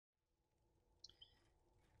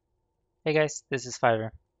Hey guys, this is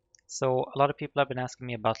Fiverr. So a lot of people have been asking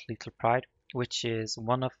me about Lethal Pride, which is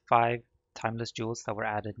one of 5 timeless jewels that were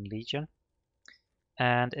added in Legion.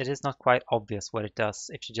 And it is not quite obvious what it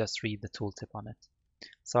does if you just read the tooltip on it.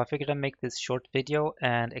 So I figured I'd make this short video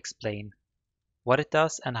and explain what it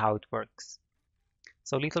does and how it works.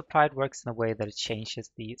 So Lethal Pride works in a way that it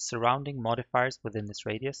changes the surrounding modifiers within this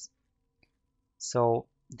radius. So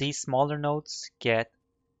these smaller nodes get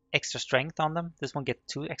extra strength on them. This one gets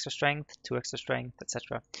 2 extra strength, 2 extra strength,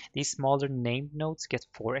 etc. These smaller named nodes get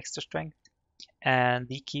 4 extra strength, and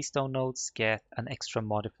the keystone nodes get an extra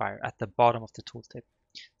modifier at the bottom of the tooltip.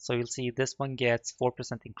 So you'll see this one gets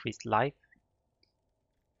 4% increased life,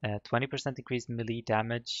 20% increased melee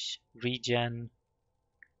damage, regen,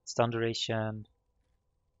 stun duration,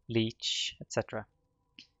 leech, etc.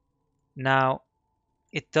 Now,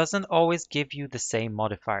 it doesn't always give you the same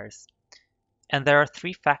modifiers, and there are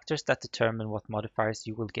 3 factors that determine what modifiers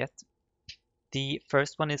you will get. The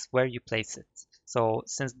first one is where you place it. So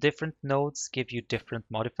since different nodes give you different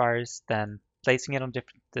modifiers, then placing it on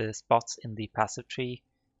different spots in the passive tree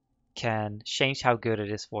can change how good it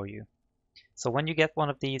is for you. So when you get one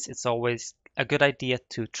of these, it's always a good idea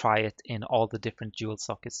to try it in all the different jewel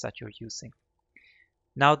sockets that you're using.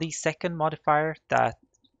 Now the second modifier that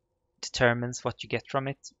determines what you get from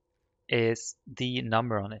it is the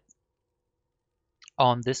number on it.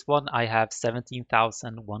 On this one, I have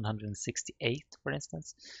 17,168, for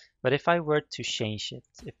instance. But if I were to change it,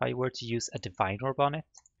 if I were to use a Divine Orb on it,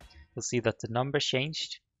 you'll see that the number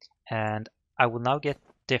changed, and I will now get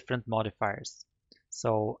different modifiers.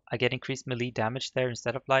 So I get increased melee damage there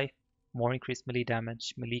instead of life, more increased melee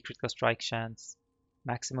damage, melee critical strike chance,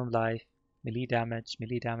 maximum life, melee damage,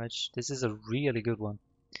 melee damage. This is a really good one.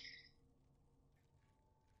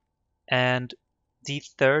 And the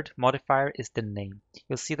third modifier is the name.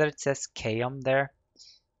 You'll see that it says Kaom there.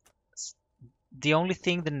 The only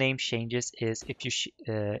thing the name changes is if you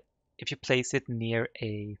place it near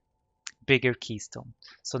a bigger keystone.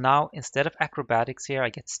 So now instead of acrobatics here, I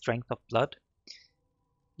get strength of blood.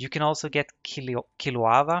 You can also get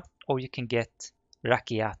Kiloava, or you can get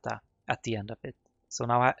Rakiata at the end of it. So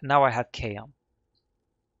now I have Kaom.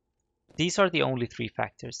 These are the only 3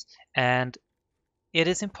 factors, and it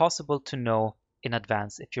is impossible to know in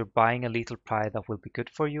advance if you're buying a Lethal Pride that will be good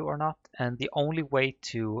for you or not. And the only way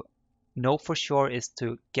to know for sure is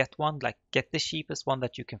to get one, like get the cheapest one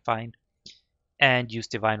that you can find and use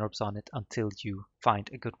Divine Orbs on it until you find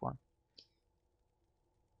a good one.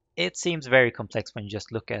 It seems very complex when you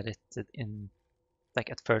just look at it in like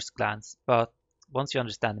at first glance, but once you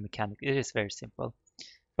understand the mechanic, it is very simple.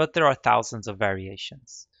 But there are thousands of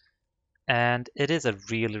variations, and it is a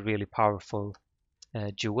really, really powerful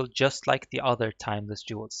jewel, just like the other timeless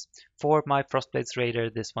jewels. For my Frostblades Raider,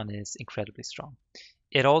 this one is incredibly strong.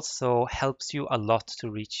 It also helps you a lot to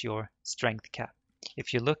reach your strength cap.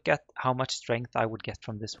 If you look at how much strength I would get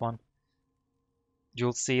from this one,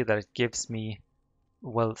 you'll see that it gives me,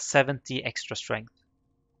 well, 70 extra strength.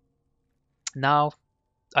 Now,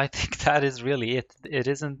 I think that is really it. It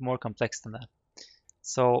isn't more complex than that.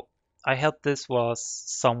 So I hope this was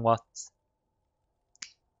somewhat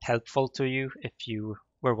helpful to you if you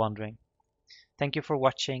were wondering. Thank you for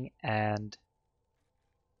watching, and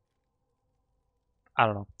I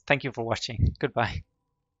don't know. Thank you for watching. Goodbye.